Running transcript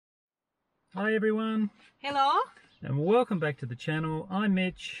Hi everyone. Hello. And welcome back to the channel. I'm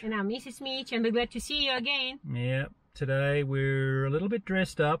Mitch. And I'm Mrs. Mitch, and we're glad to see you again. Yeah, today we're a little bit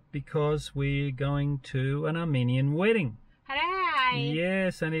dressed up because we're going to an Armenian wedding. Hooray!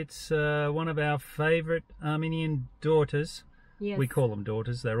 Yes, and it's one of our favourite Armenian daughters. Yes. We call them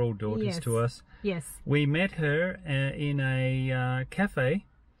daughters, they're all daughters to us. Yes. We met her in a cafe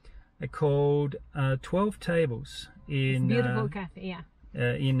called 12 Tables in beautiful cafe, yeah.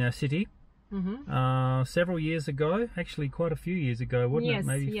 In a city. Several years ago, actually quite a few years ago, wasn't it?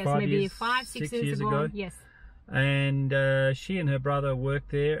 Maybe 6 years ago. Yes. And she and her brother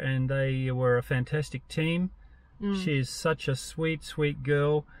worked there, and they were a fantastic team. She is such a sweet, sweet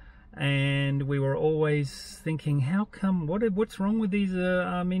girl, and we were always thinking, how come? What's wrong with these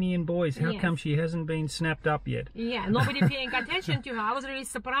Armenian boys? How come she hasn't been snapped up yet? Yeah, nobody paying attention to her. I was really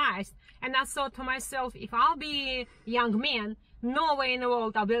surprised, and I thought to myself, if I'll be a young man, no way in the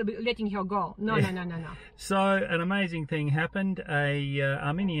world I'll be letting her go. No. So an amazing thing happened. A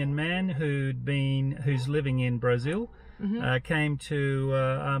Armenian man who's living in Brazil came to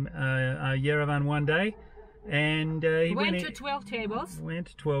Yerevan one day, and he went to 12 tables. Went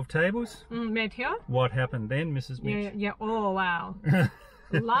to 12 tables. Met her. What happened then, Mrs. Mitch? Yeah. Oh wow.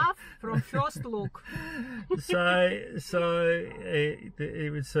 Love from first look. So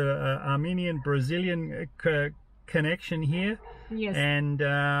it was an Armenian-Brazilian connection here. Yes. And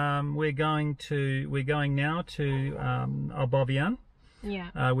we're going now to Abovyan,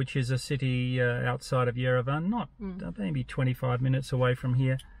 which is a city outside of Yerevan, not maybe 25 minutes away from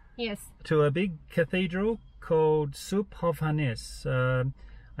here. Yes. To a big cathedral called Surb Hovhannes.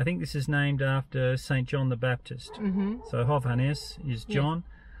 I think this is named after Saint John the Baptist. So Hovhannes is John.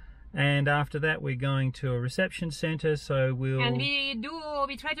 And after that, we're going to a reception center. So and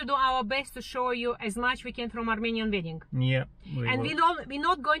we try to do our best to show you as much we can from Armenian wedding. Yeah. We're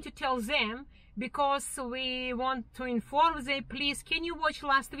not going to tell them, because we want to inform them. Please, can you watch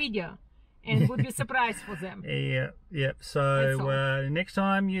last video? And it would be a surprise for them. Yeah. So next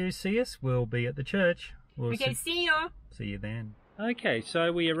time you see us, we'll be at the church. See you. See you then. Okay,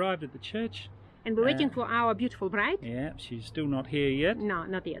 so we arrived at the church. And we're waiting for our beautiful bride. Yeah, she's still not here yet. No,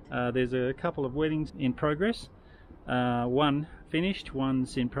 not yet. There's a couple of weddings in progress. One finished,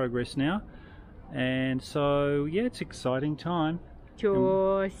 one's in progress now. And so, yeah, it's an exciting time.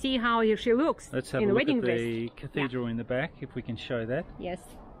 To see how she looks. Let's have a look at the cathedral in the back, if we can show that. Yes.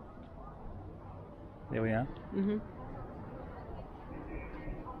 There we are.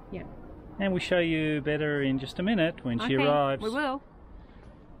 Yeah. And we'll show you better in just a minute when she arrives. We will.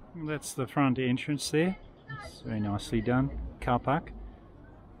 That's the front entrance there. It's very nicely done. Car park.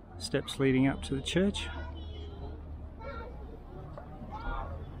 Steps leading up to the church.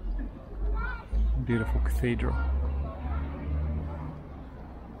 Beautiful cathedral.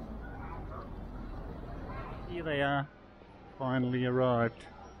 Here they are. Finally arrived.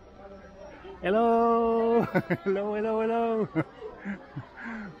 Hello! Hello!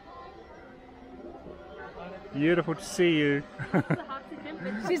 Beautiful to see you.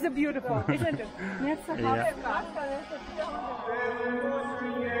 She's a beautiful, isn't it?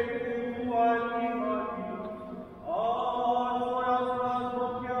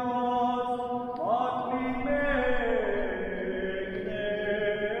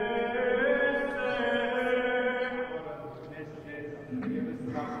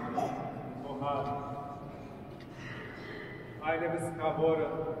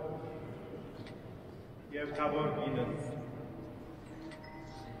 Եվ թավոր գինս,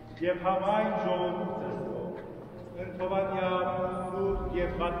 և համայն ժողովուրդս, ընթովանյալ, սուրբ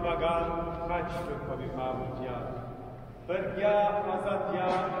և պատվական խաչ կրկովի մամուտյան, բրգյա,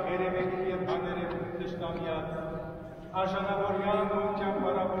 ազատյան, երևեք և հաներևում տշտամյաց, աշանավորյան ու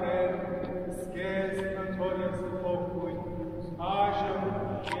ճամպարավորեր, սկեզ, ընթորից փոխույն, աշն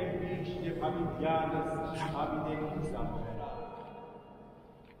և միշտ և համիդյանս, համիդենքիս ամվերա։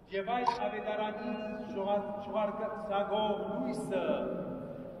 Եվ այդ ավետարանից շողարկացագող լույսը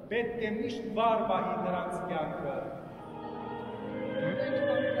պետք է միշտ վար բահի նրանց կյանքը։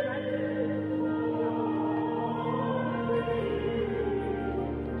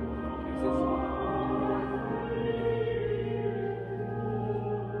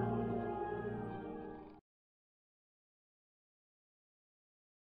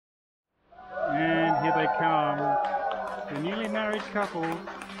 And here they come, the newly married couple.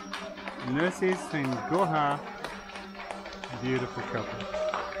 Nerses and Gohar, beautiful couple.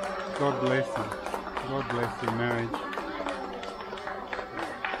 God bless them. God bless your marriage.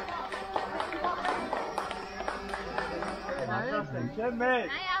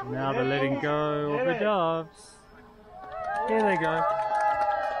 Now they're letting go of the doves. Here they go.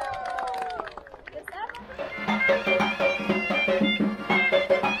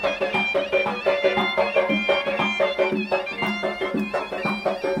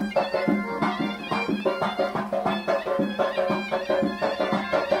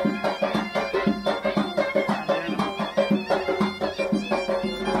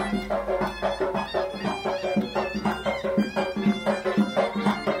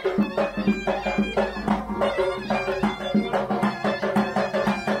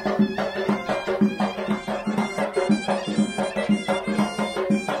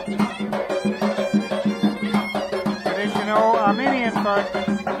 Armenian folk.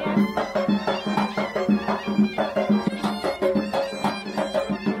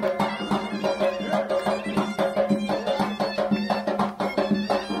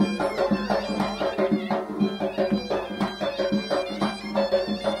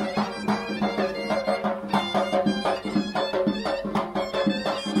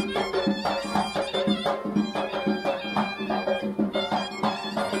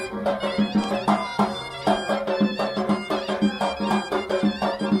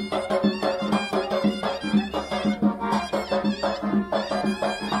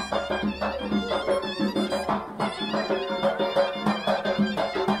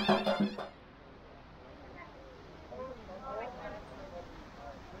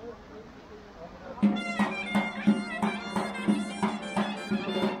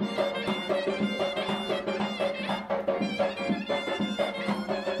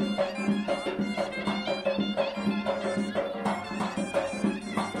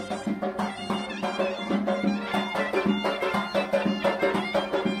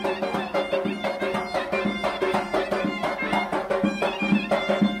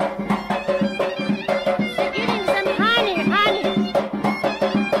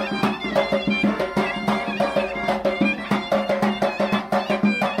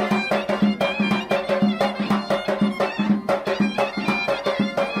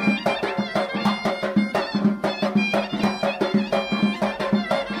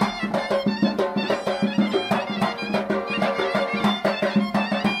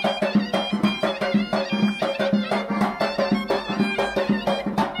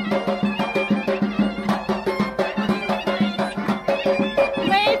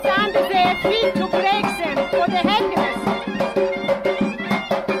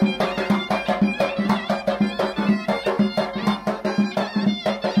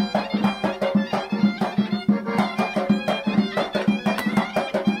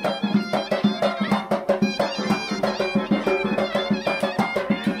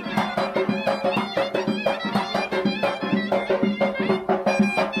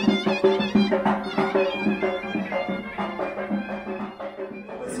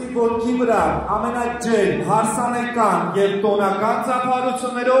 Ոտքի վրա ամենաջեր հարսանեկան և տոնական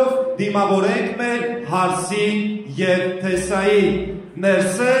ծափարություններով դիմավորենք մեր հարսին և թեսային,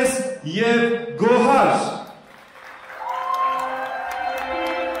 ներսես և գոհար։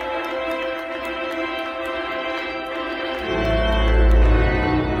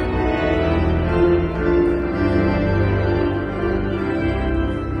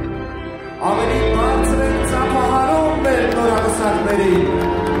 Ավելի բարձր ենք ծափահարում մեր նորավսակներին։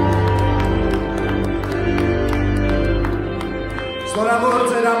 Շնորհավոր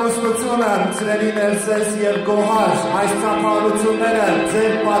ձեր ամուսնությունը, սիրելի Ներսես և Գոհար, այս ծափահարությունները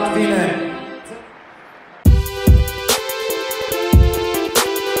ձեր պատվին են։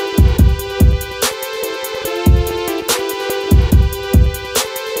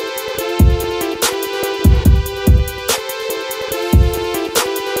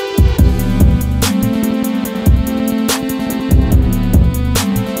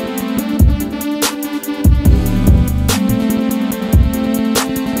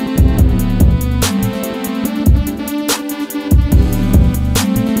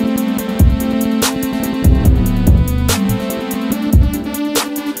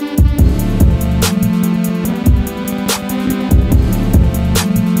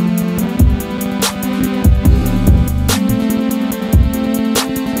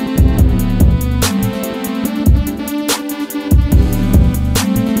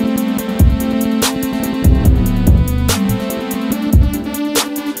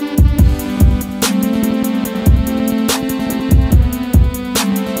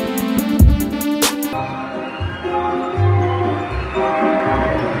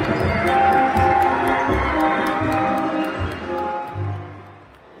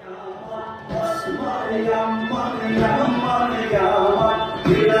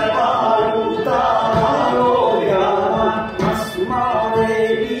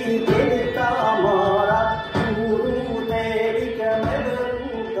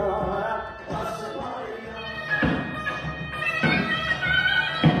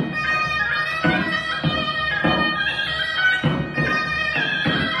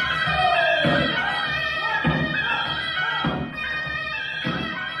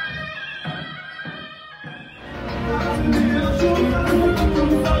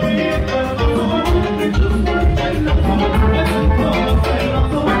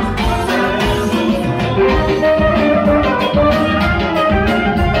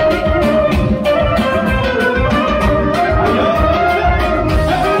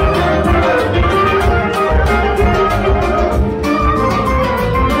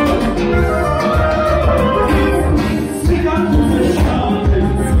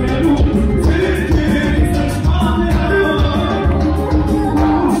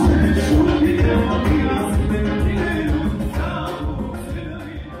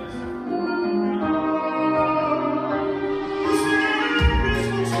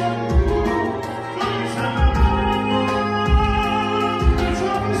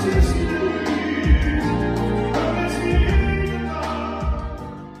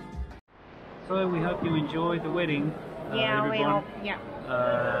 also, we hope you enjoyed the wedding, Yeah, we everyone. hope. Yeah.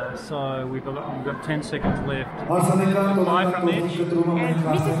 So we've got 10 seconds left. Bye from Mitch. And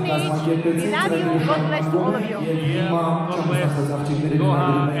Mrs. Mitch, we love you. God bless to all of you. Yeah, God bless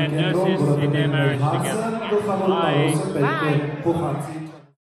Gohar and Nerses in their marriage together. Bye. Bye.